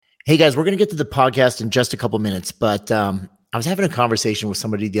Hey guys, we're going to get to the podcast in just a couple minutes, but I was having a conversation with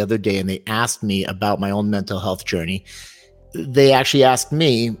somebody the other day and they asked me about my own mental health journey. They actually asked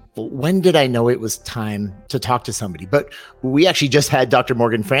me, when did I know it was time to talk to somebody? But we actually just had Dr.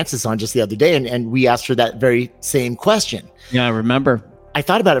 Morgan Francis on just the other day and we asked her that very same question. Yeah, I remember. I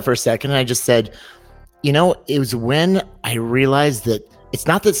thought about it for a second and I just said, it was when I realized that it's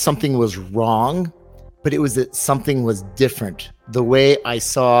not that something was wrong, but it was that something was different. The way I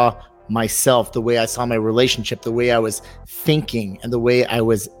saw myself, the way I saw my relationship, the way I was thinking and the way I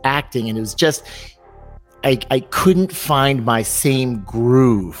was acting. And it was just, I couldn't find my same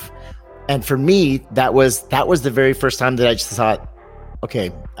groove. And for me, that was the very first time that I just thought,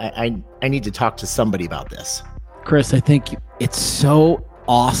 okay, I need to talk to somebody about this. Chris, I think it's so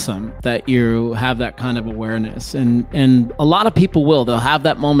awesome that you have that kind of awareness, and a lot of people they'll have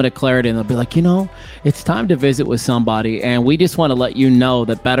that moment of clarity and they'll be like, it's time to visit with somebody. And we just want to let you know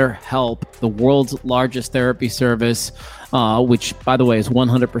that BetterHelp, the world's largest therapy service, which by the way is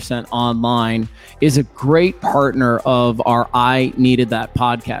 100% online, is a great partner of our I Needed That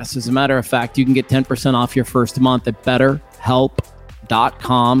podcast. As a matter of fact, you can get 10% off your first month at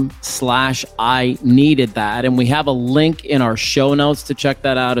BetterHelp.com/I Needed That. And we have a link in our show notes to check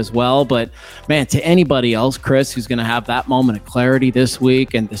that out as well. But man, to anybody else, Chris, who's going to have that moment of clarity this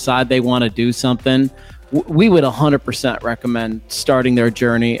week and decide they want to do something, we would 100% recommend starting their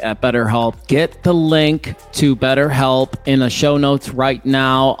journey at BetterHelp. Get the link to BetterHelp in the show notes right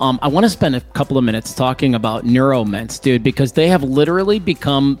now. I want to spend a couple of minutes talking about NeuroMints, dude, because they have literally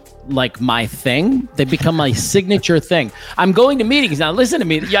become like my thing. They become my signature thing. I'm going to meetings now. Listen to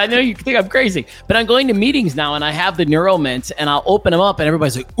me. Yeah, I know you think I'm crazy, but I'm going to meetings now and I have the NeuroMints and I'll open them up and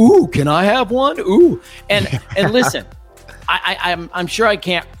everybody's like, ooh, can I have one? Ooh. And listen, I'm sure I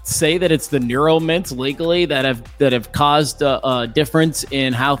can't say that it's the NeuroMints legally that have caused a difference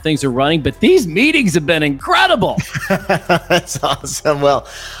in how things are running, but these meetings have been incredible. That's awesome. Well,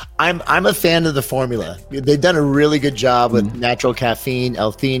 I'm a fan of the formula. They've done a really good job with natural caffeine,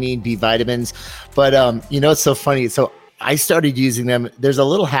 L-theanine, B vitamins, but it's so funny. So I started using them. There's a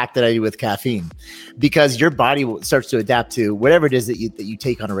little hack that I do with caffeine because your body starts to adapt to whatever it is that you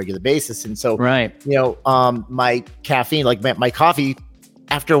take on a regular basis. And so, right. My caffeine, like my coffee,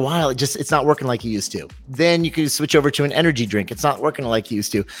 after a while, it's not working like it used to. Then you can switch over to an energy drink. It's not working like it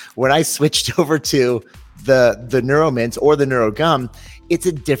used to. When I switched over to the NeuroMints or the NeuroGum, it's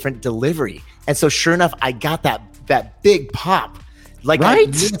a different delivery. And so sure enough, I got that big pop. Like right?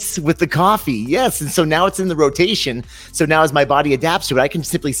 With the coffee. Yes. And so now it's in the rotation. So now as my body adapts to it, I can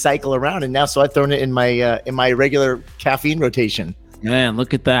simply cycle around. And now, so I've thrown it in my regular caffeine rotation. Man,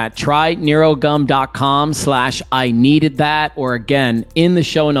 look at that. Try neurogum.com/I Needed That. Or again, in the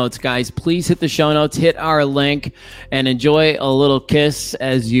show notes, guys, please hit the show notes, hit our link and enjoy a little kiss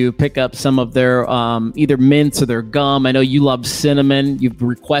as you pick up some of their either mints or their gum. I know you love cinnamon. You've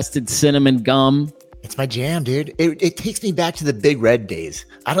requested cinnamon gum. It's my jam, dude. It takes me back to the Big Red days.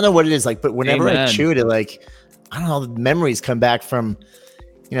 I don't know what it is like, but whenever I chew it, I don't know, the memories come back from,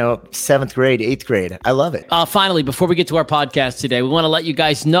 7th grade, 8th grade. I love it. Finally, before we get to our podcast today, we want to let you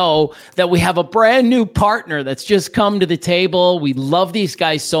guys know that we have a brand new partner that's just come to the table. We love these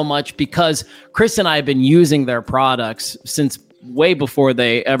guys so much because Chris and I have been using their products since way before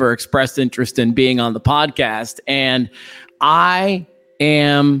they ever expressed interest in being on the podcast. And I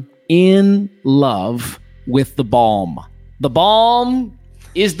am in love with the balm. The balm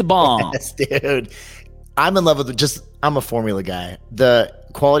is the bomb. Yes, dude. I'm in love with I'm a formula guy. The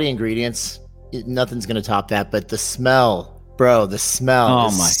quality ingredients, nothing's going to top that. But the smell, bro, is so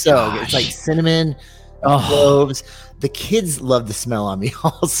good. It's like cinnamon, cloves. The kids love the smell on me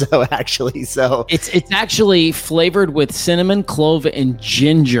also, actually. So it's actually flavored with cinnamon, clove, and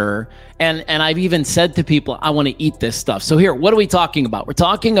ginger. And I've even said to people, I want to eat this stuff. So here, what are we talking about? We're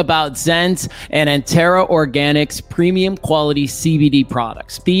talking about Zens and Entera Organics premium quality CBD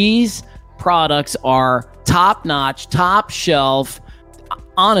products. These products are top-notch, top shelf.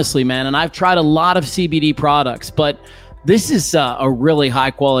 Honestly, man, and I've tried a lot of CBD products, but this is a really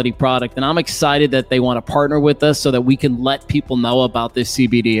high quality product, and I'm excited that they want to partner with us so that we can let people know about this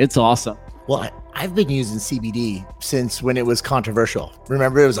CBD. It's awesome. Well, I've been using CBD since when it was controversial.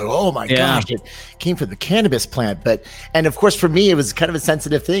 Remember, it was like, oh my gosh, it came from the cannabis plant. And of course, for me, it was kind of a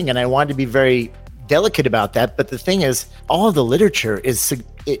sensitive thing, and I wanted to be very delicate about that. But the thing is, all of the literature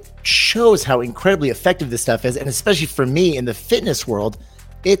it shows how incredibly effective this stuff is, and especially for me in the fitness world,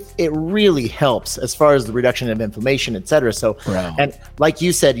 it really helps as far as the reduction of inflammation, et cetera. So, and like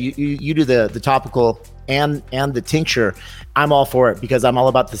you said, you do the topical and the tincture, I'm all for it because I'm all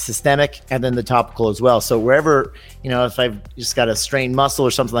about the systemic and then the topical as well. So wherever, if I've just got a strained muscle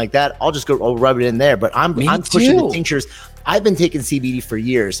or something like that, I'll just I'll rub it in there. But I'm pushing the tinctures. I've been taking CBD for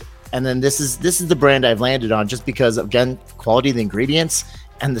years, and then this is the brand I've landed on just because, again, quality of the ingredients.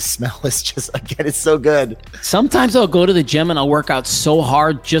 And the smell is just, again, it's so good. Sometimes I'll go to the gym and I'll work out so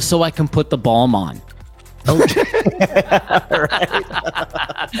hard just so I can put the balm on.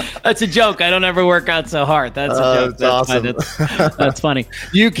 That's a joke. I don't ever work out so hard. That's a joke. That's awesome. That's funny.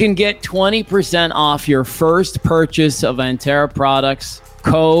 You can get 20% off your first purchase of Antera products.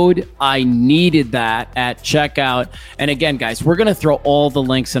 Code I needed that at checkout. And again, guys, we're going to throw all the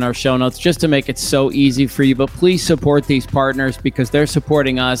links in our show notes just to make it so easy for you. But please support these partners because they're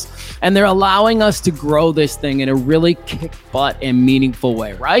supporting us and they're allowing us to grow this thing in a really kick butt and meaningful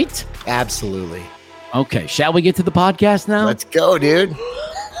way, right? Absolutely. Okay, shall we get to the podcast now? Let's go, dude.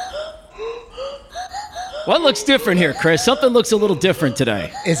 What looks different here, Chris? Something looks a little different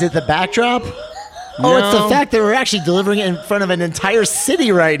today. Is it the backdrop? No. Oh, it's the fact that we're actually delivering it in front of an entire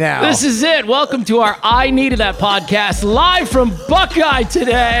city right now. This is it. Welcome to our I Needed That podcast, live from Buckeye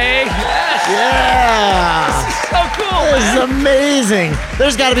today. Yes. Yeah. This is so cool, This is man. amazing.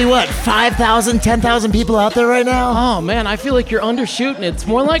 There's got to be, 5,000, 10,000 people out there right now? Oh, man, I feel like you're undershooting it. It's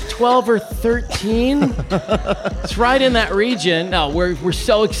more like 12 or 13. It's right in that region. No, we're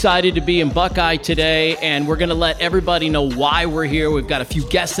so excited to be in Buckeye today, and we're going to let everybody know why we're here. We've got a few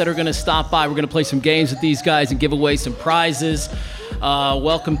guests that are going to stop by. We're going to play some games with these guys and give away some prizes.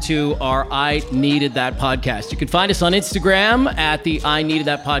 Welcome to our I Needed That podcast. You can find us on Instagram at the I Needed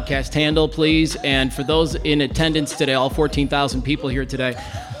That podcast handle, please. And for those in attendance today, all 14,000 people here today,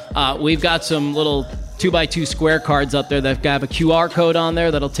 we've got some little 2x2 square cards up there that have a QR code on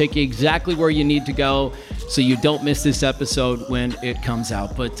there that'll take you exactly where you need to go so you don't miss this episode when it comes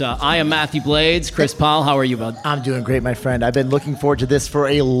out. But I am Matthew Blades. Chris Powell, how are you, bud? I'm doing great, my friend. I've been looking forward to this for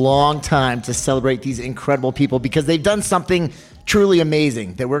a long time to celebrate these incredible people because they've done something truly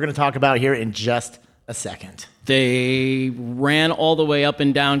amazing that we're going to talk about here in just a second. They ran all the way up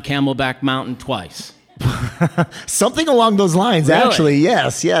and down Camelback Mountain twice. Something along those lines, Really? actually.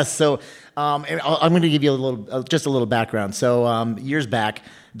 Yes. So I'm going to give you just a little background. So years back,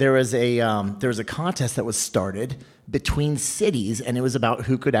 there was a contest that was started between cities, and it was about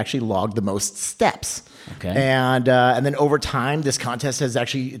who could actually log the most steps. Okay. And then over time, this contest has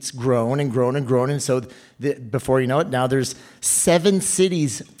it's grown and grown and grown, and so before you know it, now there's 7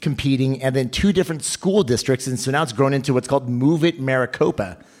 cities competing, and then 2 different school districts, and so now it's grown into what's called Move It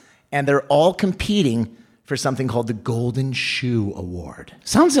Maricopa, and they're all competing for something called the Golden Shoe Award.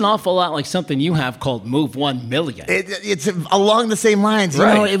 Sounds an awful lot like something you have called Move 1 Million. It's along the same lines, you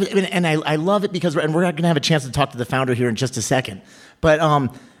Right. know, and I love it because, and we're going to have a chance to talk to the founder here in just a second, but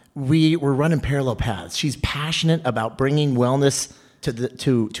we're running parallel paths. She's passionate about bringing wellness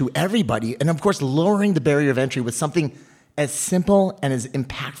to everybody, and of course, lowering the barrier of entry with something as simple and as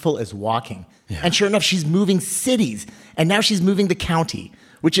impactful as walking. Yeah. And sure enough, she's moving cities, and now she's moving the county,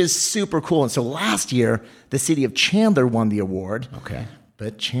 which is super cool. And so last year, the city of Chandler won the award. Okay.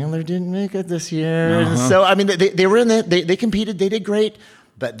 But Chandler didn't make it this year. So, I mean, they were in they competed, they did great.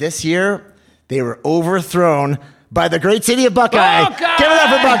 But this year, they were overthrown by the great city of Buckeye. Buckeye! Give it up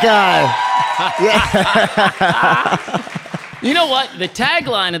for Buckeye. You know what? The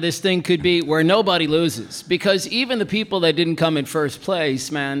tagline of this thing could be where nobody loses, because even the people that didn't come in first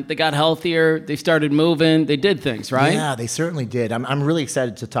place, man, they got healthier, they started moving, they did things, right? Yeah, they certainly did. I'm really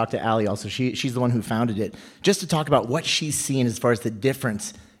excited to talk to Allie also. She's the one who founded it, just to talk about what she's seen as far as the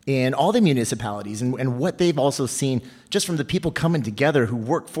difference in all the municipalities and what they've also seen just from the people coming together who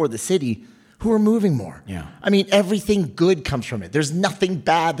work for the city who are moving more. Yeah. I mean, everything good comes from it. There's nothing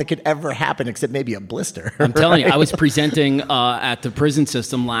bad that could ever happen except maybe a blister. I'm telling you, I was presenting at the prison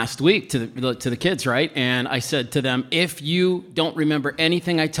system last week to the kids, right? And I said to them, if you don't remember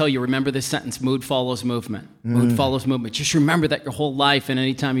anything I tell you, remember this sentence: mood follows movement. Mood follows movement. Just remember that your whole life, and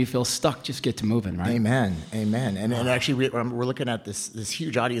anytime you feel stuck, just get to moving, right? Amen. And actually, we're looking at this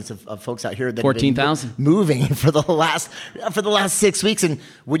huge audience of folks out here that 14,000 moving for the last 6 weeks. And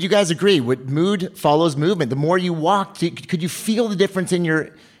would you guys agree? Mood follows movement. The more you walk, could you feel the difference in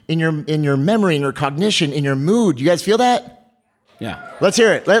your memory, in your cognition, in your mood? You guys feel that? Yeah. Let's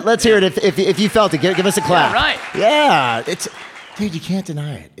hear it. Let's hear it if you felt it. Give us a clap. Yeah, right. Yeah. Dude, you can't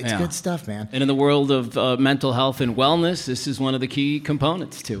deny it. It's Yeah. good stuff, man. And in the world of mental health and wellness, this is one of the key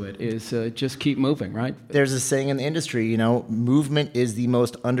components to it, is just keep moving, right? There's a saying in the industry, you know, movement is the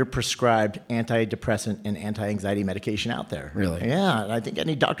most underprescribed antidepressant and anti-anxiety medication out there. Really? Yeah, and I think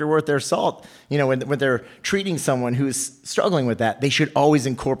any doctor worth their salt, you know, when they're treating someone who's struggling with that, they should always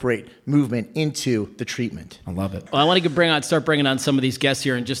incorporate movement into the treatment. I love it. Well, I want to start bringing on some of these guests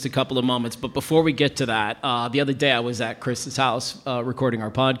here in just a couple of moments. But before we get to that, the other day I was at Chris's house recording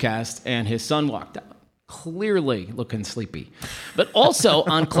our podcast, and his son walked out, clearly looking sleepy, but also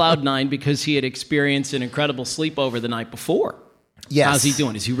on cloud nine because he had experienced an incredible sleepover the night before. Yes. How's he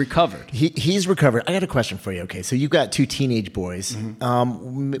doing? Is he recovered? He's recovered. I got a question for you. Okay, so you've got 2 teenage boys.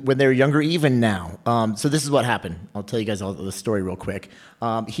 When they're younger, even now. So this is what happened. I'll tell you guys all the story real quick.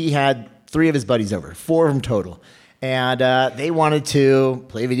 He had 3 of his buddies over, 4 of them total. And they wanted to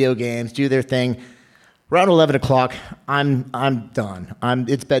play video games, do their thing. Around 11 o'clock, I'm done.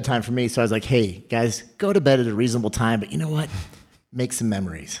 It's bedtime for me. So I was like, hey, guys, go to bed at a reasonable time. But you know what? Make some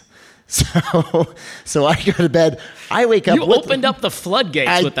memories. So I go to bed. I wake up. You opened up the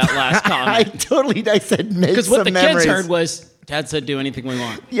floodgates with that last comment. I said make because some what the memories. kids heard was, Dad said do anything we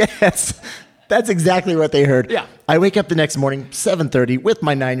want. Yes. That's exactly what they heard. Yeah. I wake up the next morning, 7:30, with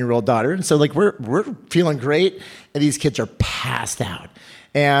my 9-year-old daughter. And so like we're feeling great. And these kids are passed out.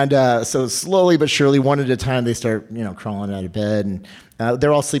 And so slowly but surely, one at a time, they start, you know, crawling out of bed, and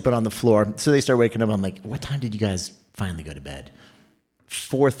they're all sleeping on the floor. So they start waking up. I'm like, what time did you guys finally go to bed?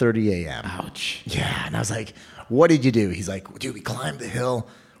 4:30 a.m. Ouch. Yeah. And I was like, what did you do? He's like, dude, we climbed the hill.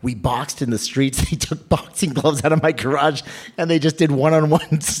 We boxed in the streets. They took boxing gloves out of my garage, and they just did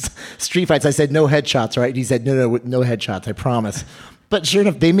one-on-one street fights. I said, no headshots, right? And he said, no headshots, I promise. But sure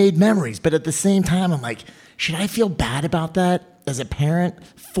enough, they made memories. But at the same time, I'm like, should I feel bad about that as a parent?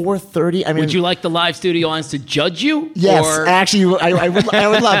 4:30. I mean, would you like the live studio audience to judge you? Yes, or? actually, I would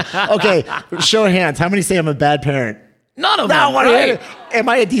love. Okay, show of hands. How many say I'm a bad parent? None of them. Right? Am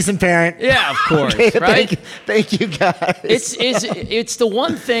I a decent parent? Yeah, of course. Okay, right? Thank you, guys. It's the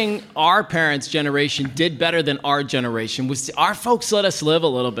one thing our parents' generation did better than our generation was our folks let us live a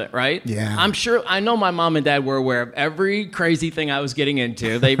little bit, right? Yeah. I know my mom and dad were aware of every crazy thing I was getting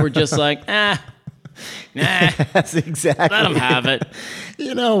into. They were just like, nah. That's exactly. Let them have it.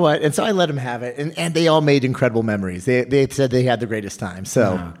 You know what? And so I let them have it, and they all made incredible memories. They said they had the greatest time.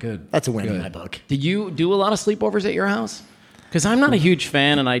 So good. That's a win in my book. Did you do a lot of sleepovers at your house? Because I'm not a huge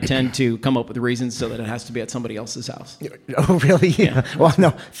fan, and I tend to come up with reasons so that it has to be at somebody else's house. Oh, really? Yeah. Well,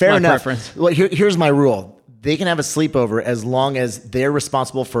 no, fair enough. Preference. Well, here's my rule. They can have a sleepover as long as they're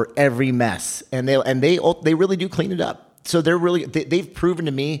responsible for every mess, and they really do clean it up. So they've proven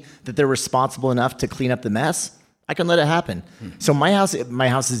to me that they're responsible enough to clean up the mess. I can let it happen. So my house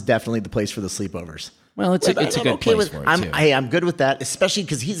is definitely the place for the sleepovers. Well, it's a good place for it, too. I'm good with that, especially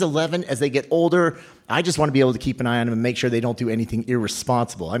because he's 11. As they get older, I just want to be able to keep an eye on them and make sure they don't do anything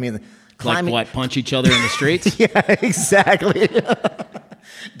irresponsible. I mean, climbing. Like what, punch each other in the streets? Yeah, exactly.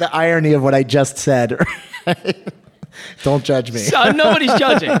 The irony of what I just said. Don't judge me. So nobody's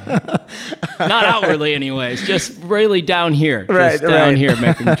judging. Not outwardly anyways, just really down here. Just down here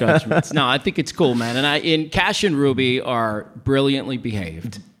making judgments. No, I think it's cool, man. And Cash and Ruby are brilliantly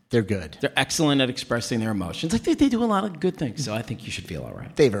behaved. They're good. They're excellent at expressing their emotions. Like they do a lot of good things. So I think you should feel all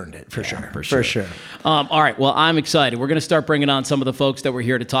right. They've earned it for sure. All right. Well, I'm excited. We're going to start bringing on some of the folks that we're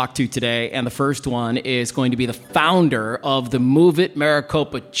here to talk to today. And the first one is going to be the founder of the Move It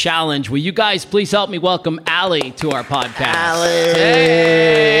Maricopa Challenge. Will you guys please help me welcome Allie to our podcast? Allie.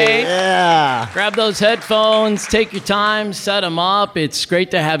 Hey. Yeah. Grab those headphones. Take your time. Set them up. It's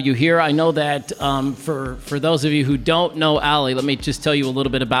great to have you here. I know that for those of you who don't know Allie, let me just tell you a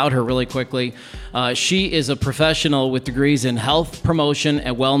little bit about her really quickly. She is a professional with degrees in health promotion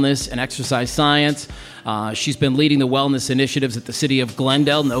and wellness and exercise science. She's been leading the wellness initiatives at the city of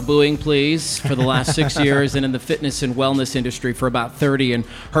Glendale, no booing please, for the last 6 years, and in the fitness and wellness industry for about 30. And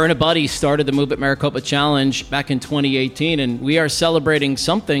her and a buddy started the Move It Maricopa Challenge back in 2018, and we are celebrating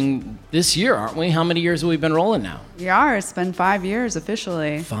something this year, aren't we? How many years have we been rolling now? We are. It's been 5 years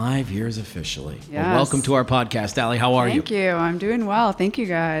officially. 5 years officially. Yes. Well, welcome to our podcast, Allie. How are you? Thank you. I'm doing well. Thank you,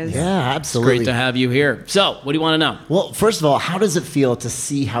 guys. Yeah, absolutely. Great to have you here. So, what do you want to know? Well, first of all, how does it feel to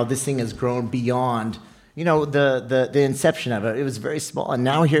see how this thing has grown beyond, the inception of it. It was very small, and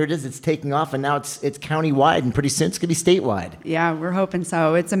now here it is. It's taking off, and now it's county-wide, and pretty soon it's going to be statewide. Yeah, we're hoping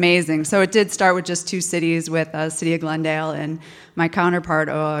so. It's amazing. So it did start with just 2 cities, with City of Glendale and my counterpart,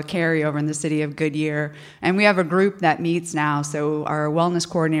 Carrie, over in the city of Goodyear. And we have a group that meets now. So our wellness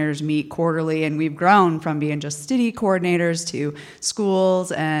coordinators meet quarterly, and we've grown from being just city coordinators to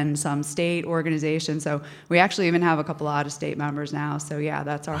schools and some state organizations. So we actually even have a couple out-of-state members now. So yeah,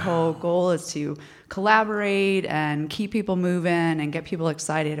 that's our whole goal, is to collaborate and keep people moving and get people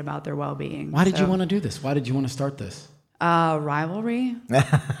excited about their well-being. Why did you want to do this? Why did you want to start this? Rivalry.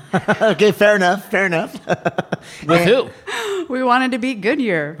 Okay, fair enough. With who? We wanted to beat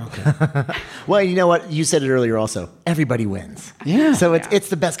Goodyear. Okay. Well, you know what? You said it earlier also. Everybody wins. Yeah. So it's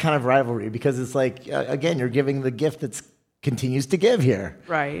the best kind of rivalry, because it's like, again, you're giving the gift that's continues to give here.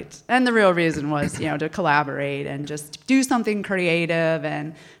 Right. And the real reason was, to collaborate and just do something creative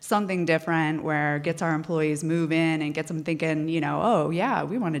and something different, where it gets our employees moving and gets them thinking, oh yeah,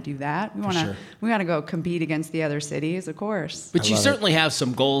 we want to do that. We want to go compete against the other cities, of course. But you certainly have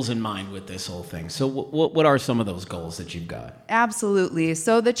some goals in mind with this whole thing. So what are some of those goals that you've got? Absolutely.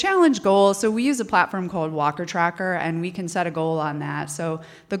 So the challenge goal, so we use a platform called Walker Tracker, and we can set a goal on that. So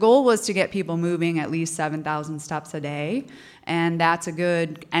the goal was to get people moving at least 7,000 steps a day. And that's a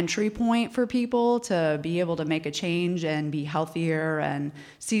good entry point for people to be able to make a change and be healthier and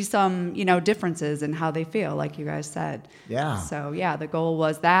see some, differences in how they feel, like you guys said. Yeah. So yeah, the goal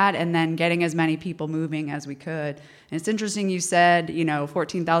was that, and then getting as many people moving as we could. And it's interesting you said,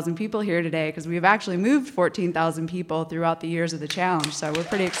 14,000 people here today, because we've actually moved 14,000 people throughout the years of the challenge. So we're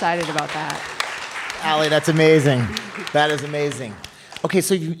pretty excited about that. Allie, that's amazing. That is amazing. Okay,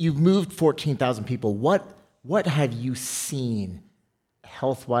 so you've moved 14,000 people. What have you seen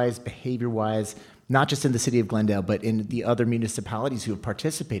health-wise, behavior-wise, not just in the city of Glendale, but in the other municipalities who have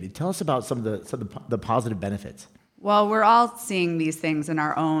participated? Tell us about some of the positive benefits. Well, we're all seeing these things in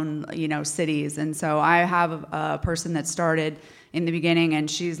our own, cities. And so I have a person that started in the beginning,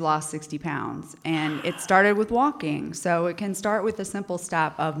 and she's lost 60 pounds. And it started with walking. So it can start with a simple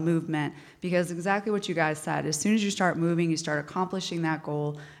step of movement, because exactly what you guys said, as soon as you start moving, you start accomplishing that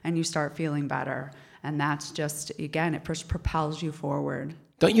goal, and you start feeling better. And that's just, again, it propels you forward.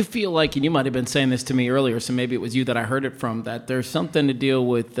 Don't you feel like, and you might have been saying this to me earlier, so maybe it was you that I heard it from, that there's something to deal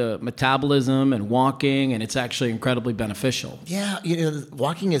with metabolism and walking, and it's actually incredibly beneficial? Yeah,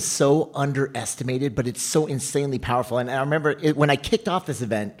 walking is so underestimated, but it's so insanely powerful. And I remember when I kicked off this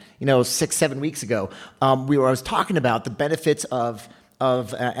event, 6-7 weeks ago, I was talking about the benefits of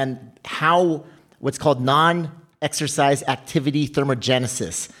and how what's called non-exercise activity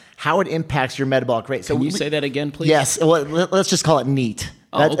thermogenesis, how it impacts your metabolic rate. So Can you say that again, please? Yes. Well, let's just call it NEAT.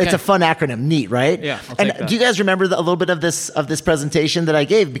 Okay. It's a fun acronym, NEAT, right? Yeah, I'll take that. Do you guys remember a little bit of this presentation that I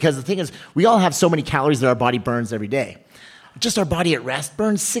gave? Because the thing is, we all have so many calories that our body burns every day. Just our body at rest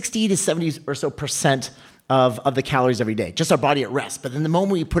burns 60 to 70 or so percent of the calories every day. Just our body at rest. But then the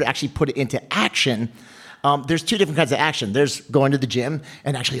moment we actually put it into action, there's 2 different kinds of action. There's going to the gym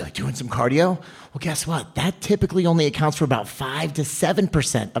and actually doing some cardio. Well, guess what? That typically only accounts for about 5 to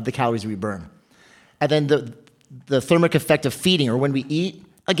 7% of the calories we burn. And then the thermic effect of feeding, or when we eat,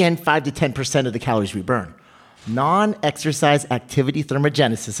 again, 5 to 10% of the calories we burn. Non-exercise activity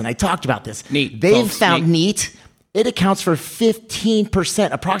thermogenesis, and I talked about this. NEAT. They've found NEAT. It accounts for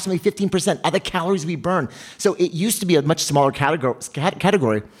 15%, approximately 15% of the calories we burn. So it used to be a much smaller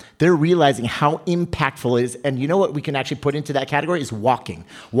category. They're realizing how impactful it is. And you know what we can actually put into that category is walking.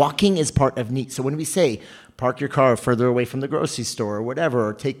 Walking is part of NEAT. So when we say park your car further away from the grocery store or whatever,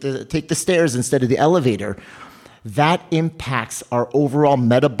 or take the stairs instead of the elevator, that impacts our overall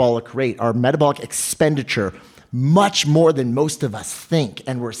metabolic rate, our metabolic expenditure, much more than most of us think.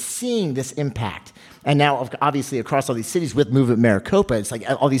 And we're seeing this impact. And now, obviously, across all these cities with Movement Maricopa, it's like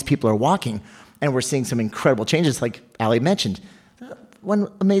all these people are walking, and we're seeing some incredible changes, like Allie mentioned.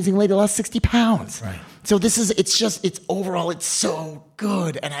 One amazing lady lost 60 pounds. Right. So overall, it's so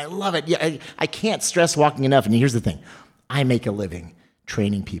good, and I love it. Yeah, I can't stress walking enough. And here's the thing. I make a living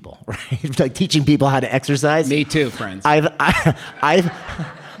training people, right? Like teaching people how to exercise. Me too, friends. I've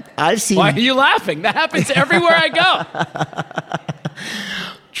seen... Why are you laughing? That happens everywhere I go.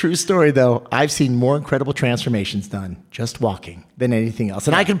 True story, though. I've seen more incredible transformations done just walking than anything else.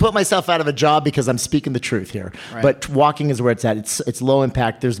 And I can put myself out of a job because I'm speaking the truth here. Right. But walking is where it's at. It's low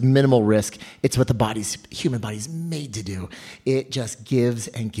impact. There's minimal risk. It's what the human body's made to do. It just gives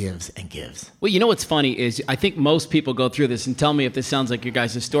and gives and gives. Well, you know what's funny is I think most people go through this, and tell me if this sounds like your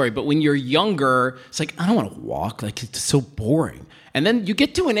guys' story, but when you're younger, it's like, I don't want to walk. Like, it's so boring. And then you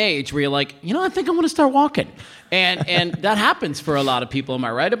get to an age where you're like, I think I want to start walking. And that happens for a lot of people. Am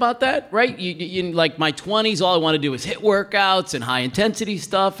I right about that? Right? You like my 20s, all I want to do is hit workouts and high intensity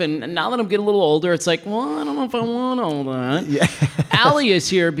stuff. And now that I'm getting a little older, it's like, well, I don't know if I want all that. Yeah. Allie is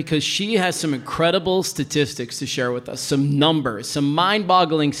here because she has some incredible statistics to share with us, some numbers, some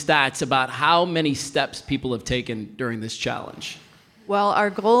mind-boggling stats about how many steps people have taken during this challenge. Well, our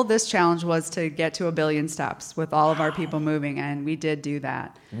goal of this challenge was to get to 1 billion steps with all of our people moving, and we did do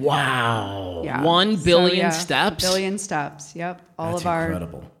that. Wow. Yeah. 1 billion steps? 1 billion steps, yep. All That's of our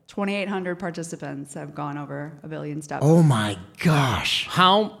incredible. 2,800 participants have gone over 1 billion steps. Oh my gosh.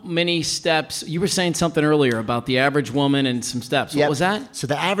 How many steps? You were saying something earlier about the average woman and some steps. What was that? So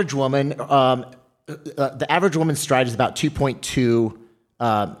the average woman's stride is about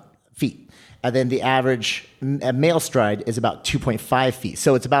 2.2 feet. And then the average male stride is about 2.5 feet.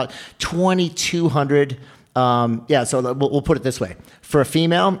 So it's about 2,200. So we'll put it this way. For a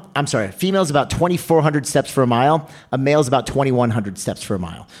female's about 2,400 steps for a mile. A male's about 2,100 steps for a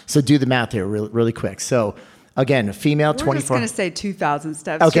mile. So do the math here really quick. So again, a female, 24. We're just going to say 2,000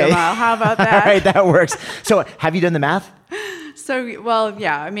 steps to a mile. How about that? All right, that works. So have you done the math? So, well,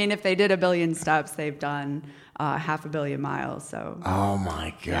 yeah. I mean, if they did 1 billion steps, they've done 500 million miles. So. Oh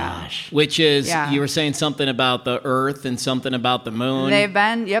my gosh. Which is, you were saying something about the Earth and something about the moon. They've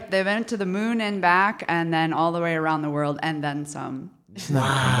been to the moon and back, and then all the way around the world, and then some.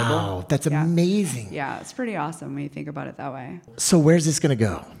 Wow, that's amazing. Yeah, it's pretty awesome when you think about it that way. So where's this going to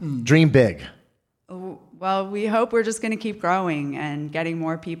go? Dream big. Well, we hope we're just going to keep growing and getting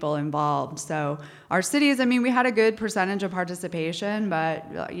more people involved. So our cities, I mean, we had a good percentage of participation, but,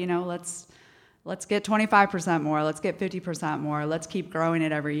 let's get 25% more. Let's get 50% more. Let's keep growing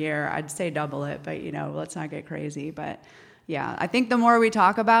it every year. I'd say double it, but, let's not get crazy. But, yeah, I think the more we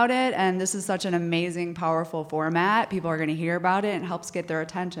talk about it, and this is such an amazing, powerful format, people are going to hear about it, and it helps get their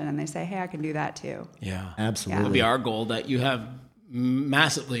attention. And they say, hey, I can do that too. Yeah. Absolutely. It would be our goal that you have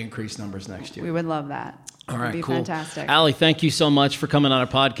massively increased numbers next year. We would love that. All right, It'd be cool. Fantastic. Allie, thank you so much for coming on our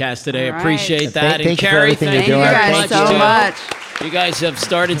podcast today. All right. Appreciate that. Thank you for Carrie, everything thank you're you doing. Thank you guys so much. You guys have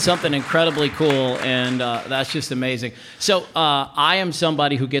started something incredibly cool, and that's just amazing. So I am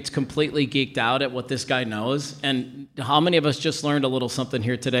somebody who gets completely geeked out at what this guy knows. And how many of us just learned a little something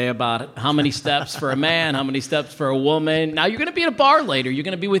here today about how many steps for a man, how many steps for a woman? Now, you're going to be at a bar later. You're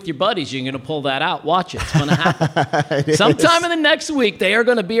going to be with your buddies. You're going to pull that out. Watch it. It's going to happen. Sometime in the next week, they are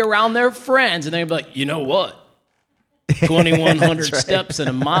going to be around their friends, and they're going to be like, you know what? 2,100 steps in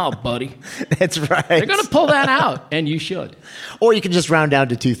a mile, buddy. That's right. They're going to pull that out, and you should. Or you can just round down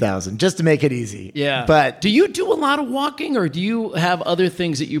to 2,000 just to make it easy. Yeah. But do you do a lot of walking, or do you have other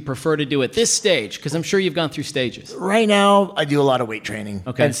things that you prefer to do at this stage? Because I'm sure you've gone through stages. right now, I do a lot of weight training.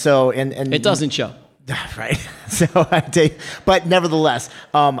 Okay. And so, and It doesn't show. Right. So but nevertheless,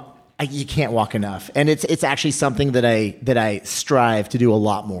 you can't walk enough, and it's actually something that I strive to do a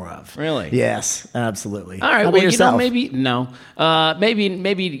lot more of. Really? Yes, absolutely. All right. How Well, about yourself? maybe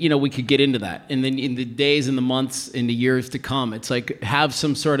we could get into that, and then in the days and the months and the years to come, it's like have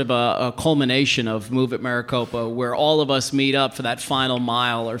some sort of a culmination of Move at Maricopa, where all of us meet up for that final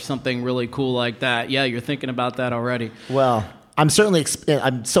mile or something really cool like that. Yeah, you're thinking about that already. Well, I'm certainly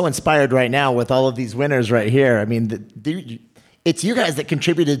I'm so inspired right now with all of these winners right here. I mean, it's you guys that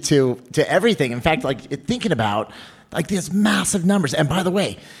contributed to everything. In fact, like thinking about like these massive numbers. And by the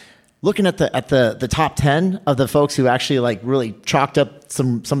way, looking at the top 10 of the folks who actually like really chalked up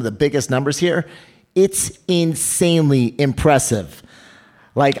some of the biggest numbers here, it's insanely impressive.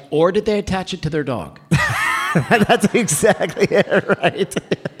 Like, or did they attach it to their dog? That's exactly it, right?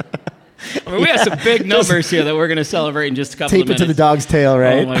 I mean, we have some big numbers here that we're going to celebrate in just a couple of Tape minutes. it to the dog's tail,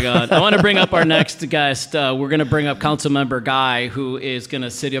 right? Oh, my God. I want to bring up our next guest. We're going to bring up Councilmember Guy, who is going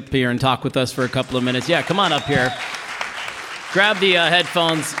to sit up here and talk with us for a couple of minutes. Yeah, come on up here. Grab the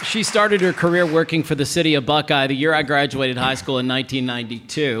headphones. She started her career working for the city of Buckeye the year I graduated high school in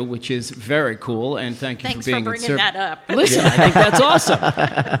 1992, which is very cool, and thank you Thanks for being for bringing that up. Listen, I think that's awesome.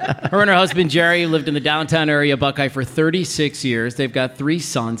 Her and her husband, Jerry, lived in the downtown area of Buckeye for 36 years. They've got 3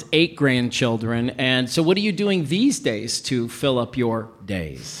 sons, 8 grandchildren. And so what are you doing these days to fill up your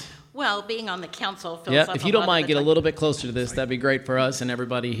days? Well, being on the council fills Yeah, up if you a don't lot mind, of the get a time. little bit closer to this. That'd be great for us and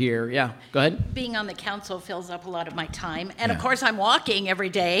everybody here. Yeah, go ahead. Being on the council fills up a lot of my time. And, of course, I'm walking every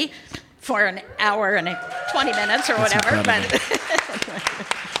day for an hour and 20 minutes or whatever. But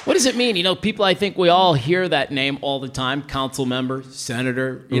What does it mean? You know, people, I think we all hear that name all the time, council member,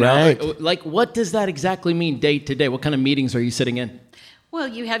 senator. You Right. know, like what does that exactly mean day to day? What kind of meetings are you sitting in? well,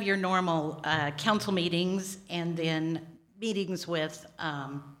 you have your normal council meetings and then meetings with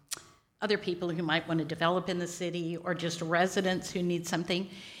other people who might want to develop in the city or just residents who need something.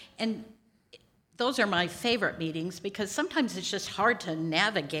 And those are my favorite meetings because sometimes it's just hard to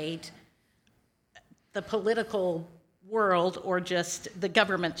navigate the political world or just the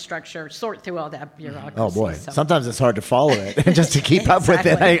government structure, sort through all that bureaucracy. Oh boy, So- sometimes it's hard to follow it and just to keep up with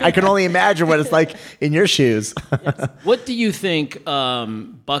it. Exactly. I can only imagine what it's like in your shoes. What do you think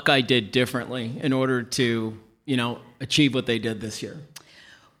Buckeye did differently in order to, achieve what they did this year?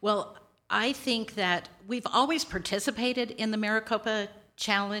 Well, I think that we've always participated in the Maricopa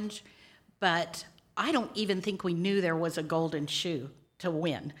Challenge, but I don't even think we knew there was a golden shoe to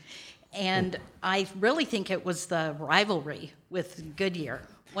win. And I really think it was the rivalry with Goodyear.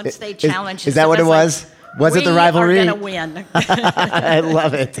 Once they challenged us, is that what it was? Was it the rivalry? We're going to win. I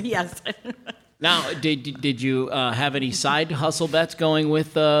love it. Yes. Now, did you have any side hustle bets going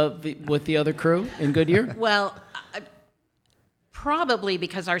with the other crew in Goodyear? Well, probably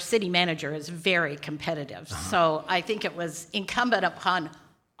because our city manager is very competitive. So I think it was incumbent upon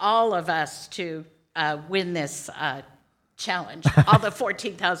all of us to win this challenge, all the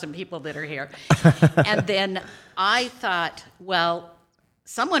 14,000 people that are here. And then I thought, well,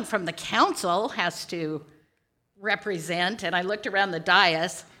 someone from the council has to represent, and I looked around the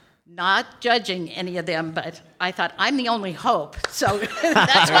dais, not judging any of them, but I thought, I'm the only hope. So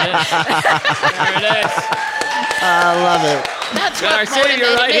that's what. There it is. I love it. That's Got our what city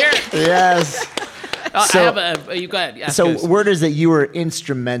motivated right me. here. Yes. You go ahead. Ask So us. word is that you were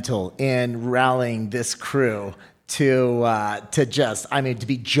instrumental in rallying this crew to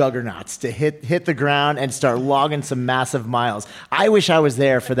be juggernauts, to hit the ground and start logging some massive miles. I wish I was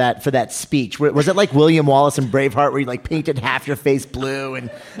there for that speech. Was it like William Wallace and Braveheart, where you like painted half your face blue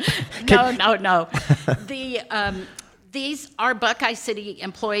and? No. These are Buckeye City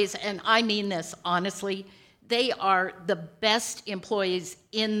employees, and I mean this honestly. They are the best employees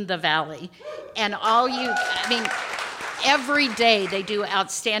in the valley, and every day they do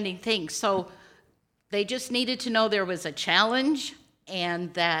outstanding things. So they just needed to know there was a challenge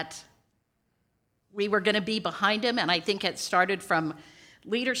and that we were going to be behind them. And I think it started from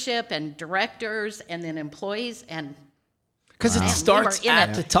leadership and directors and then employees. And because it starts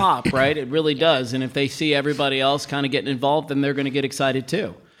at the top, right? It really does. And if they see everybody else kind of getting involved, then they're going to get excited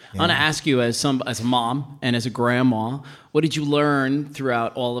too. Yeah. I want to ask you, as a mom and as a grandma, what did you learn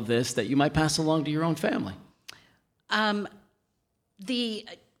throughout all of this that you might pass along to your own family?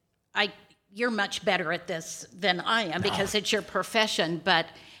 You're much better at this than I am because it's your profession. But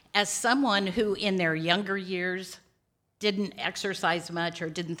as someone who in their younger years didn't exercise much or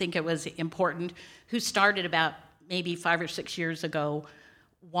didn't think it was important, who started about maybe 5 or 6 years ago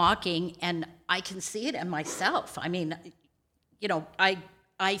walking, and I can see it in myself. I mean,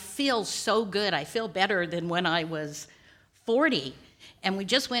 I feel so good. I feel better than when I was 40. And we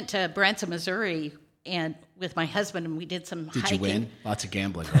just went to Branson, Missouri, and with my husband, and we did some hiking. Did you win? Lots of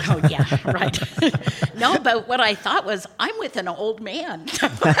gambling. Oh, yeah, right. No, but what I thought was, I'm with an old man.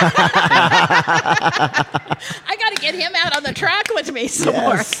 I got to get him out on the track with me some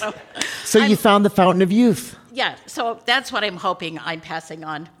more. So you found the fountain of youth. Yeah, so that's what I'm hoping I'm passing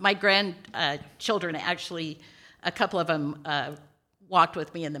on. My grandchildren, actually, a couple of them walked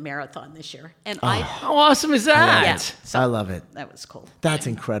with me in the marathon this year. And how awesome is that? Yeah, so I love it. That was cool. That's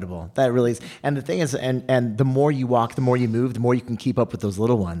incredible. That really is. And the thing is, and the more you walk, the more you move, the more you can keep up with those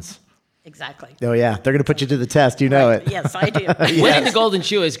little ones. Exactly. Oh yeah, they're going to put you to the test. You know it. Yes, I do. Winning the golden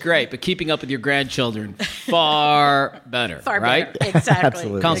shoe is great, but keeping up with your grandchildren, far better. Right? Better. Exactly.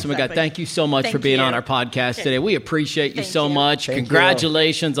 Absolutely. Councilman God, thank you so much for being on our podcast today. We appreciate you so much. Thank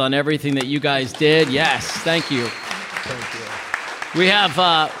Congratulations on everything that you guys did. Yes, thank you. Thank you. We have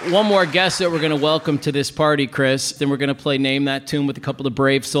one more guest that we're going to welcome to this party, Chris. Then we're going to play Name That Tune with a couple of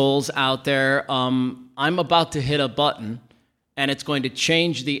brave souls out there. I'm about to hit a button, and it's going to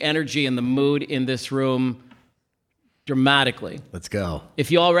change the energy and the mood in this room dramatically. Let's go.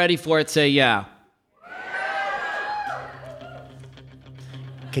 If you all ready for it, say yeah.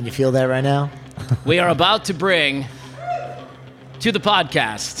 Can you feel that right now? We are about to bring to the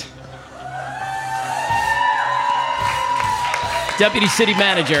podcast Deputy City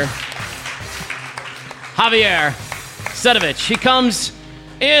Manager Javier Sedovich. He comes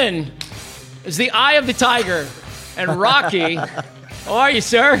in as the eye of the tiger and Rocky. How are you,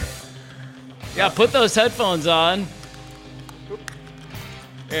 sir? Yeah, put those headphones on.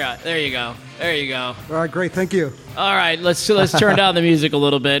 Yeah, there you go. There you go. All right, great. Thank you. All right, let's turn down the music a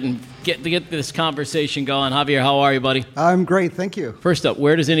little bit and get this conversation going. Javier, how are you, buddy? I'm great, thank you. First up,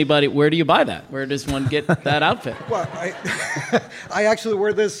 where do you buy that? Where does one get that outfit? Well, I actually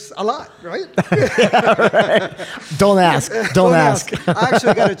wear this a lot, right? Right. Don't ask. Don't ask. I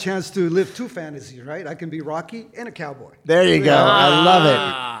actually got a chance to live two fantasies, right? I can be Rocky and a cowboy. There you go. I love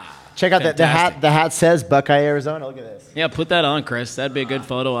it. Check out the hat. The hat says Buckeye, Arizona. Look at this. Yeah, put that on, Chris. That'd be a good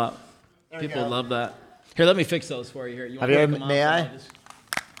photo op. People love that. Here, let me fix those for you. Here, you want Javier, may I?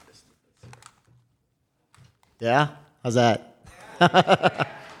 Yeah? How's that?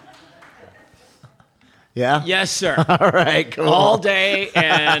 Yeah? Yes, sir. All right, cool. All day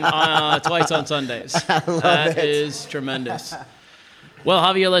and twice on Sundays. That it. is tremendous. Well,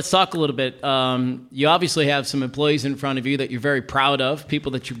 Javier, let's talk a little bit. You obviously have some employees in front of you that you're very proud of,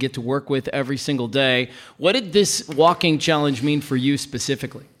 people that you get to work with every single day. What did this walking challenge mean for you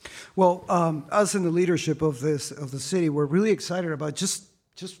specifically? Well, us in the leadership of the city, we're really excited about just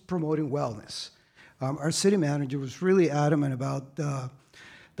promoting wellness. Our city manager was really adamant about the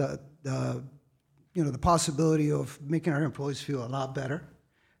possibility of making our employees feel a lot better.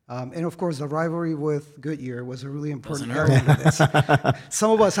 And of course, the rivalry with Goodyear was a really important element of this.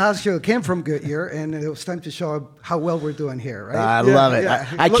 Some of us actually came from Goodyear, and it was time to show how well we're doing here, right? I love it. Yeah.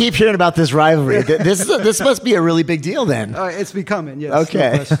 I keep hearing about this rivalry. This must be a really big deal then. It's becoming, yes.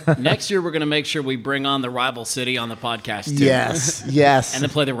 Okay. Next year, we're going to make sure we bring on the rival city on the podcast, too. Yes. And then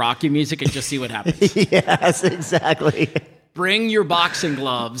play the Rocky music and just see what happens. Yes, exactly. Bring your boxing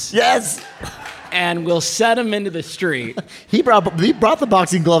gloves. Yes. And we'll set him into the street. He brought the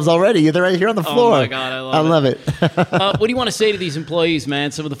boxing gloves already. They're right here on the floor. Oh, my God, I love it. What do you want to say to these employees,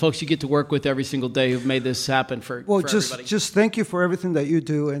 man? Some of the folks you get to work with every single day who've made this happen for everybody. Just thank you for everything that you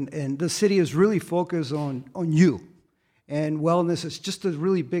do. And the city is really focused on you. And wellness is just a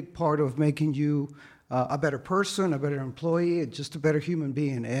really big part of making you a better person, a better employee, and just a better human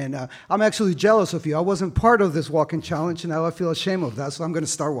being. And I'm actually jealous of you. I wasn't part of this walking challenge, and now I feel ashamed of that, so I'm going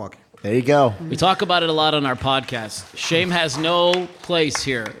to start walking. There you go. We talk about it a lot on our podcast. Shame has no place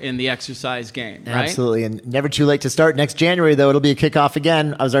here in the exercise game, right? Absolutely, and never too late to start. Next January, though, it'll be a kickoff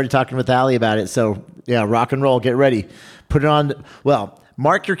again. I was already talking with Allie about it, so yeah, rock and roll, get ready. Put it on, well,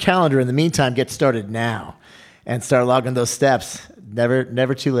 mark your calendar. In the meantime, get started now and start logging those steps.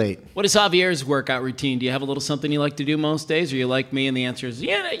 Never too late. What is Javier's workout routine? Do you have a little something you like to do most days? Or you like me? And the answer is,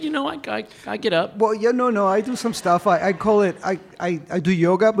 yeah, I get up. Well, yeah, no, I do some stuff. I call it, I do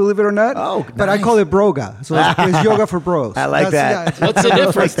yoga, believe it or not. Oh, But nice. I call it broga. So it's yoga for bros. I like that. Yeah, What's the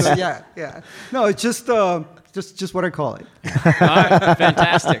difference? Yeah. No, it's just what I call it. All right,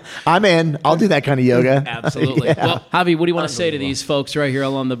 fantastic. I'm in. I'll do that kind of yoga. Absolutely. Yeah. Well, Javi, what do you want to say to these folks right here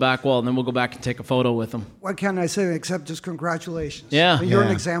along the back wall? And then we'll go back and take a photo with them. What can I say except just congratulations? Yeah. You're an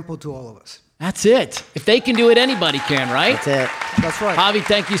Yeah. example to all of us. That's it. If they can do it, anybody can, right? That's it. That's right. Javi,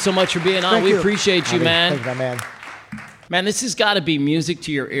 thank you so much for being on. Thank We you. appreciate you, man. Thank you, my man. Man, this has got to be music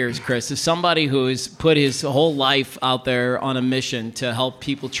to your ears, Chris. As somebody who has put his whole life out there on a mission to help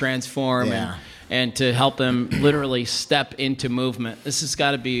people transform Yeah. and to help them literally step into movement. This has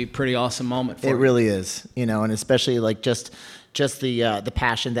got to be a pretty awesome moment for It you. really is, and especially like just the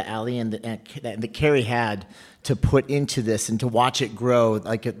passion that Allie and that Carrie had to put into this and to watch it grow.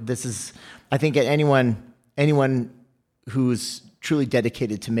 Like this is, I think, anyone who's truly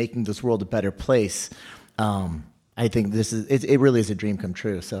dedicated to making this world a better place. I think it really is a dream come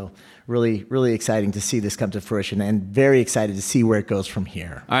true. So really, really exciting to see this come to fruition, and very excited to see where it goes from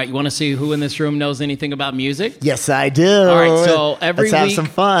here. All right, you want to see who in this room knows anything about music? Yes, I do. All right, so every Let's have week some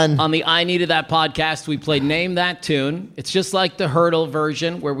fun. on the I Needed That podcast, we play Name That Tune. It's just like the Hurdle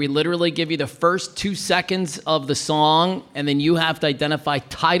version, where we literally give you the first 2 seconds of the song, and then you have to identify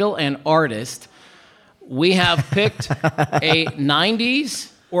title and artist. We have picked a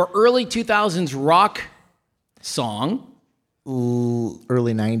 90s or early 2000s rock song.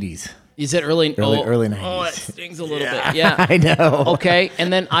 Early 90s. Is it early 90s. Oh, it stings a little bit. Yeah. I know. Okay,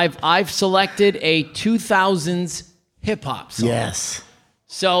 and then I've selected a 2000s hip hop song. Yes.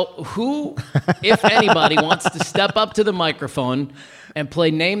 So who, if anybody, wants to step up to the microphone and play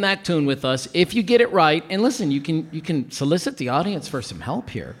Name That Tune with us? If you get it right, and listen, you can solicit the audience for some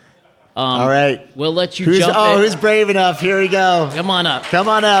help here. All right. We'll let you jump in. Who's brave enough? Here we go. Come on up. Come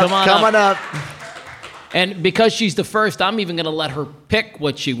on up. Come on up. And because she's the first, I'm even going to let her pick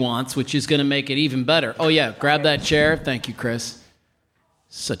what she wants, which is going to make it even better. Oh, yeah, grab that chair. Thank you, Chris.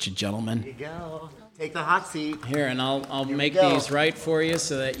 Such a gentleman. Here you go. Take the hot seat. Here, and I'll make go. these right for you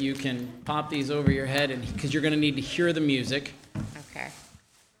so that you can pop these over your head, and because you're going to need to hear the music. Okay.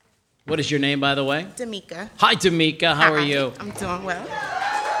 What is your name, by the way? D'Amica. Hi, D'Amica. How are Hi, you? I'm doing well.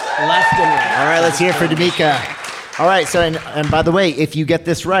 Left and right. All right, let's hear it for D'Amica. All right, so and by the way, if you get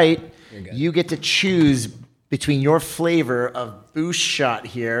this right, you get to choose between your flavor of Boost Shot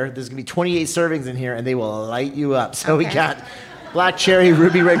here. There's going to be 28 servings in here, and they will light you up. So we got black cherry,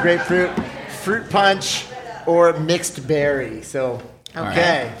 ruby red grapefruit, fruit punch, or mixed berry. So,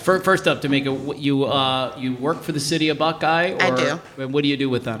 okay. First up, Tamika, you work for the city of Buckeye? Or, I do. And what do you do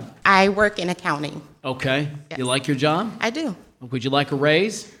with them? I work in accounting. Okay. Yes. You like your job? I do. Would you like a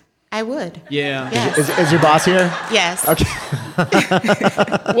raise? I would. Yeah. Yes. Is your boss here? Yes. Okay.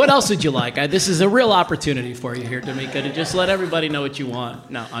 What else would you like? This is a real opportunity for you here, Tamika, to just let everybody know what you want.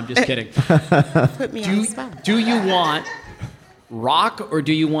 No, I'm just kidding. Put me on the spot. Do you want rock or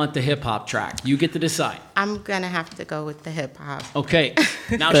do you want the hip hop track? You get to decide. I'm going to have to go with the hip hop. Okay.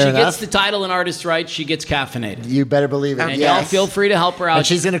 Now Fair she enough. gets the title and artist right. She gets caffeinated. You better believe it. Okay. And Yes. y'all feel free to help her out. And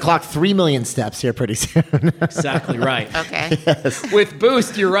she's going to clock 3 million steps here pretty soon. Exactly right. Okay. With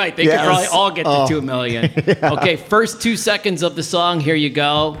Boost, you're right. They Yes. could probably all get to 2 million. Okay, first 2 seconds of the song. Here you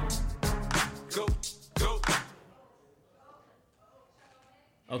go.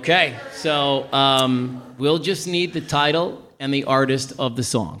 Okay, so we'll just need the title and the artist of the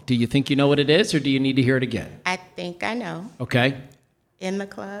song. Do you think you know what it is, or do you need to hear it again? I think I know. Okay. In the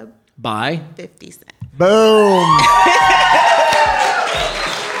Club, By 50 Cent. Boom.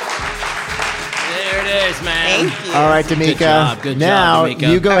 There it is, man. Thank you. All right, Tamika. Good job, good now, job,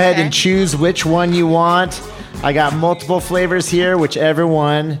 Tamika. you go ahead Okay. and choose which one you want. I got multiple flavors here, whichever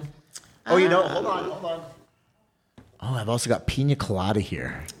one. Oh, you know, hold on. Oh, I've also got pina colada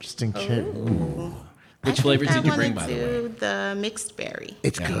here, just in case. Ooh. Which flavors did you bring, I by the way? wanna do the mixed berry.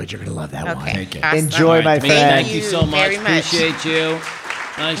 It's good. You're going to love that one. Okay. it. Awesome. Enjoy, my Tamika, friend. thank you so much. very much. Appreciate you.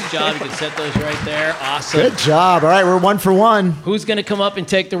 Nice job. You can set those right there. Awesome. Good job. All right, we're 1 for 1. Who's going to come up and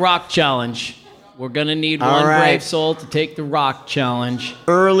take the rock challenge? We're going to need All one right. brave soul to take the rock challenge.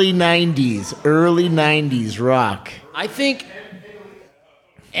 Early 90s rock. I think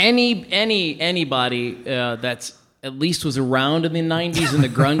anybody that's at least was around in the 90s in the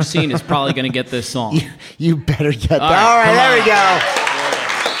grunge scene is probably going to get this song. You better get that. right, All right, come there we on.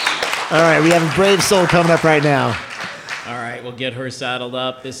 go. All right, we have a brave soul coming up right now. All right, we'll get her saddled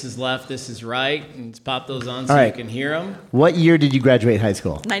up. This is left, this is right. And let's pop those on so All you right. can hear them. What year did you graduate high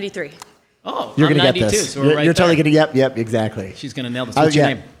school? 93. Oh, You're I'm going to get 92, this. so we're right You're totally there. going to, yep, exactly. She's going to nail this. Oh, What's your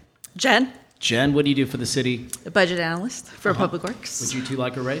yeah. name? Jen, Jen, what do you do for the city? the budget analyst for Public Works. Would you two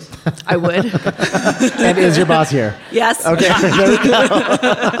like a raise? I would. And is your boss here? Yes. Okay, there we go.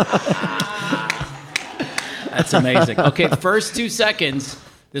 That's amazing. Okay, first 2 seconds.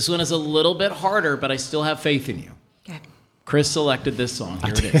 This one is a little bit harder, but I still have faith in you. Okay. Chris selected this song.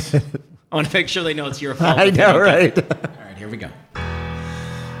 Here it is. I want to make sure they know it's your fault. I know, right? All right, here we go.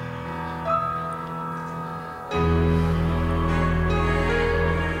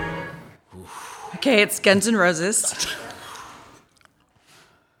 Okay, it's Guns N' Roses.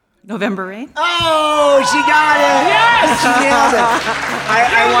 November Rain. Oh, she got it! Yes! She nailed it.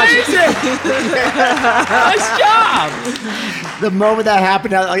 I want you Nice job. the moment that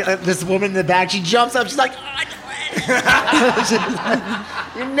happened, this woman in the back, she jumps up. She's like, oh, I know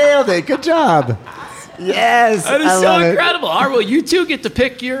it. You nailed it. Good job. Yes. That is I so love it. incredible. All right, well, you two get to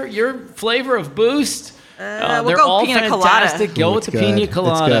pick your flavor of Boost. We'll they're go all pina colada. fantastic. Go Ooh, with it's the pina good. It's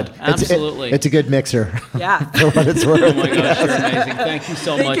colada. good. Absolutely. It's a good mixer. Yeah. For what it's worth. Oh my gosh, you're amazing. Thank you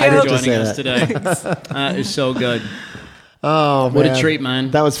so much you. for I did just joining say us today. That is so good. Oh, man. What a treat,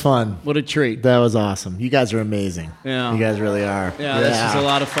 man. That was fun. What a treat. That was awesome. You guys are amazing. Yeah. You guys really are. Yeah, this is a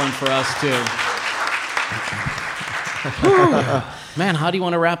lot of fun for us too. Man, how do you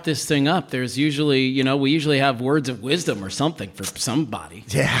want to wrap this thing up? There's usually, we usually have words of wisdom or something for somebody.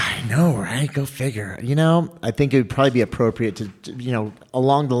 Yeah, I know, right? Go figure. I think it would probably be appropriate to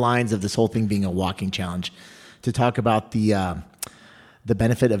along the lines of this whole thing being a walking challenge, to talk about the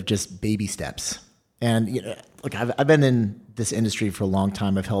benefit of just baby steps. And look, I've been in this industry for a long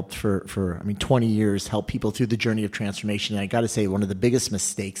time. I've helped for 20 years, help people through the journey of transformation. And I got to say, one of the biggest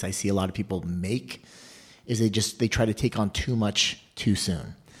mistakes I see a lot of people make is they try to take on too much too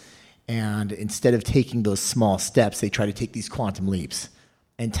soon. And instead of taking those small steps, they try to take these quantum leaps.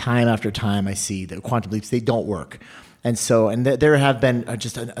 And time after time, I see that quantum leaps, they don't work. And so, there have been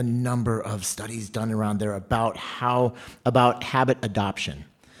just a number of studies done around there about habit adoption,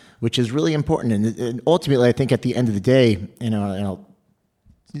 which is really important. And ultimately, I think at the end of the day,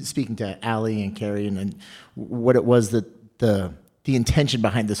 speaking to Allie and Carrie, and what it was that the intention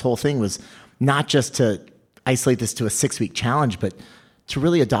behind this whole thing was not just to isolate this to a 6-week challenge, but to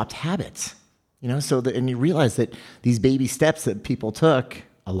really adopt habits. And you realize that these baby steps that people took,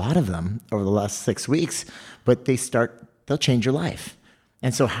 a lot of them over the last 6 weeks, but they'll change your life.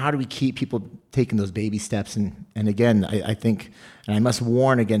 And so how do we keep people taking those baby steps? And again, I think, and I must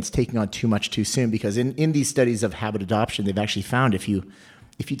warn against taking on too much too soon, because in these studies of habit adoption, they've actually found if you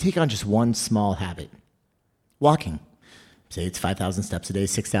take on just one small habit, walking, say it's 5,000 steps a day,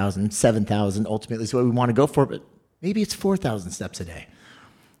 6,000, 7,000, ultimately is what we want to go for, but maybe it's 4,000 steps a day.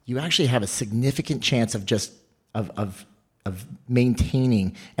 You actually have a significant chance of just, of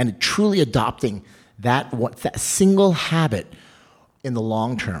maintaining and truly adopting that single habit in the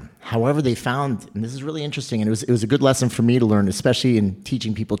long term. However, they found, and this is really interesting, and it was a good lesson for me to learn, especially in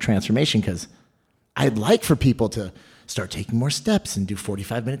teaching people transformation, because I'd like for people to start taking more steps and do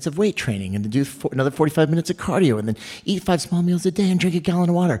 45 minutes of weight training and to do another 45 minutes of cardio and then eat 5 small meals a day and drink a gallon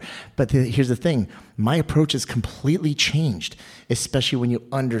of water. But here's the thing. My approach has completely changed, especially when you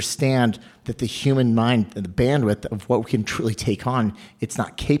understand that the human mind, the bandwidth of what we can truly take on, it's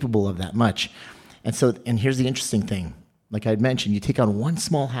not capable of that much. And here's the interesting thing. Like I mentioned, you take on one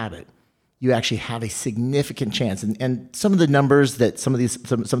small habit, you actually have a significant chance. And some of the numbers that some of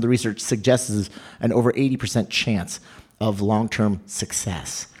the research suggests is an over 80% chance of long-term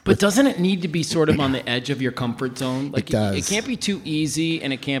success. But doesn't it need to be sort of on the edge of your comfort zone? Like it does. It can't be too easy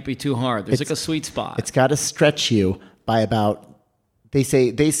and it can't be too hard. There's like a sweet spot. It's got to stretch you by about, they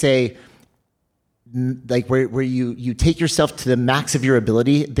say like where you take yourself to the max of your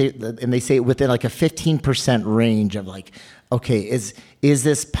ability, and they say within like a 15% range of like, okay, is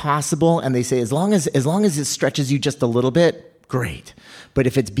this possible? And they say as long as it stretches you just a little bit, great. But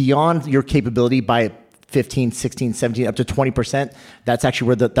if it's beyond your capability by 15, 16, 17, up to 20%, that's actually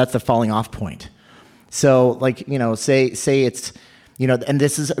where that's the falling off point. So like, say it's, and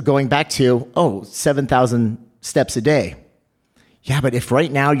this is going back to, 7,000 steps a day. Yeah, but if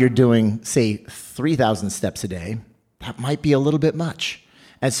right now you're doing, say, 3,000 steps a day, that might be a little bit much.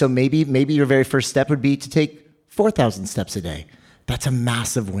 And so maybe your very first step would be to take 4,000 steps a day. That's a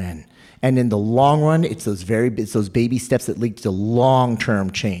massive win. And in the long run, it's those baby steps that lead to long-term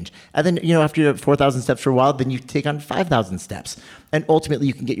change. And then, after you have 4,000 steps for a while, then you take on 5,000 steps. And ultimately,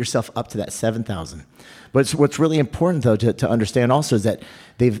 you can get yourself up to that 7,000. But what's really important, though, to understand also is that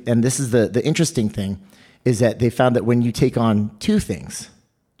and this is the interesting thing, is that they found that when you take on 2 things,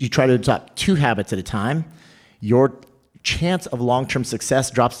 you try to adopt 2 habits at a time, your chance of long-term success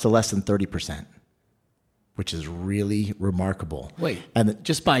drops to less than 30%. Which is really remarkable. Wait, and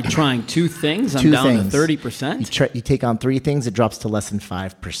just by trying 2 things, I'm down to 30%? You take on 3 things, it drops to less than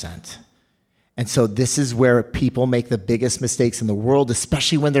 5%. And so this is where people make the biggest mistakes in the world,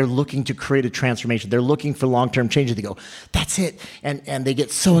 especially when they're looking to create a transformation. They're looking for long-term change, and they go, that's it. And they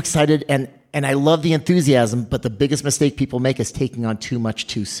get so excited, and I love the enthusiasm, but the biggest mistake people make is taking on too much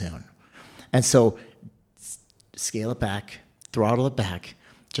too soon. And so scale it back, throttle it back,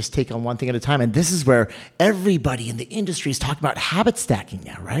 just take on one thing at a time. And this is where everybody in the industry is talking about habit stacking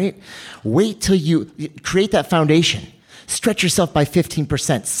now, right? Wait till you create that foundation. Stretch yourself by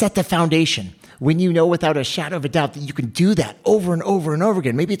 15%. Set the foundation. When you know without a shadow of a doubt that you can do that over and over and over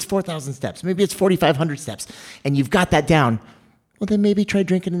again, maybe it's 4,000 steps, maybe it's 4,500 steps, and you've got that down, well, then maybe try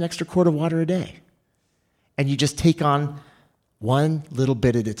drinking an extra quart of water a day. And you just take on one little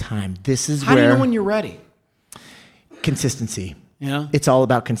bit at a time. This is How do you know when you're ready? Consistency. Yeah. It's all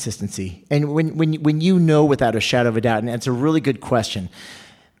about consistency. And when you know without a shadow of a doubt, and it's a really good question,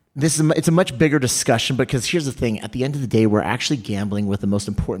 it's a much bigger discussion, because here's the thing. At the end of the day, we're actually gambling with the most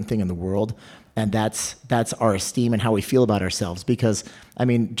important thing in the world, and that's our esteem and how we feel about ourselves. Because,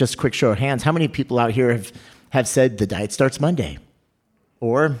 just a quick show of hands, how many people out here have said the diet starts Monday?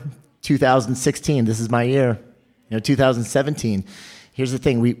 Or 2016, this is my year. 2017. Here's the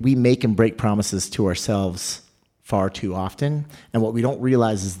thing. We make and break promises to ourselves far too often. And what we don't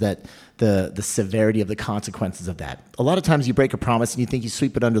realize is that the severity of the consequences of that. A lot of times you break a promise and you think you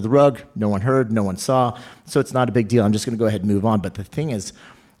sweep it under the rug. No one heard, no one saw. So it's not a big deal. I'm just going to go ahead and move on. But the thing is,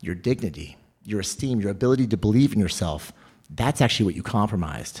 your dignity, your esteem, your ability to believe in yourself, that's actually what you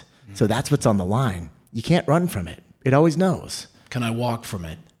compromised. So that's what's on the line. You can't run from it. It always knows. Can I walk from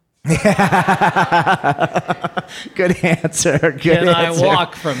it? Good answer. Can I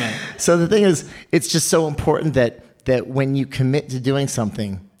walk from it? So the thing is, it's just so important that when you commit to doing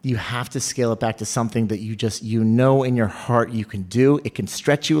something, you have to scale it back to something that you know in your heart you can do. It can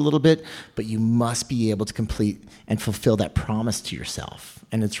stretch you a little bit, but you must be able to complete and fulfill that promise to yourself.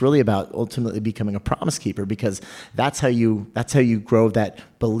 And it's really about ultimately becoming a promise keeper, because that's how you grow that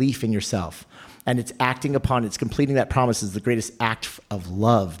belief in yourself. And it's completing that promise is the greatest act of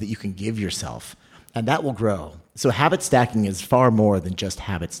love that you can give yourself. And that will grow. So habit stacking is far more than just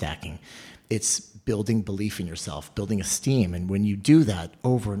habit stacking. It's building belief in yourself, building esteem. And when you do that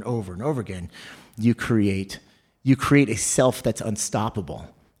over and over and over again, you create you create a self that's unstoppable.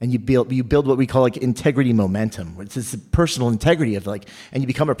 And you build what we call like integrity momentum. It's this personal integrity of like, and you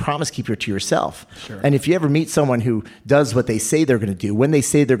become a promise keeper to yourself. Sure. And if you ever meet someone who does what they say they're going to do, when they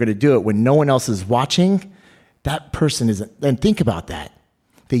say they're going to do it, when no one else is watching, that person isn't. And think about that.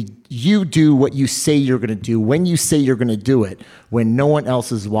 You do what you say you're going to do when you say you're going to do it, when no one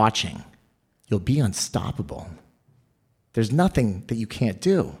else is watching. You'll be unstoppable. There's nothing that you can't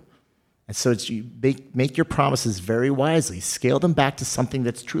do. And so you make your promises very wisely. Scale them back to something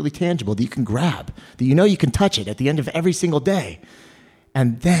that's truly tangible, that you can grab, that you know you can touch it at the end of every single day.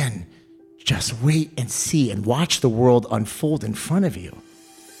 And then just wait and see and watch the world unfold in front of you.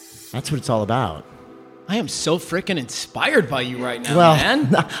 That's what it's all about. I am so freaking inspired by you right now,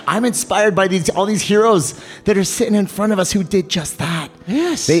 man. I'm inspired by all these heroes that are sitting in front of us who did just that.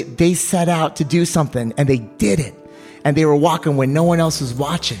 Yes. They set out to do something, and they did it. And they were walking when no one else was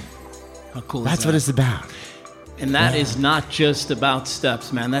watching. How cool That's is that? what it's about. And that is not just about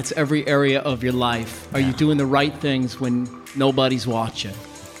steps, man. That's every area of your life. Are you doing the right things when nobody's watching?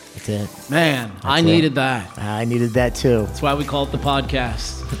 That's it. Man, I needed that. I needed that too. That's why we call it the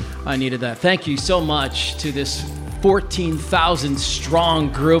podcast. I needed that. Thank you so much to this 14,000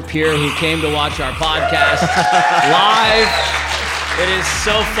 strong group here who came to watch our podcast live. It is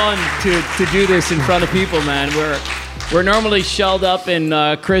so fun to do this in front of people, man. We're normally shelled up in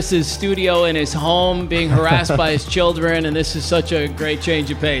Chris's studio in his home, being harassed by his children, and this is such a great change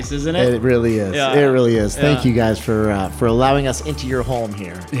of pace, isn't it? It really is. Yeah. It really is. Yeah. Thank you guys for allowing us into your home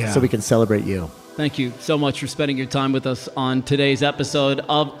here, so we can celebrate you. Thank you so much for spending your time with us on today's episode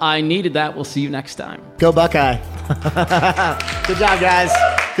of I Needed That. We'll see you next time. Go Buckeye. Good job, guys.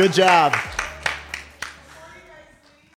 Good job.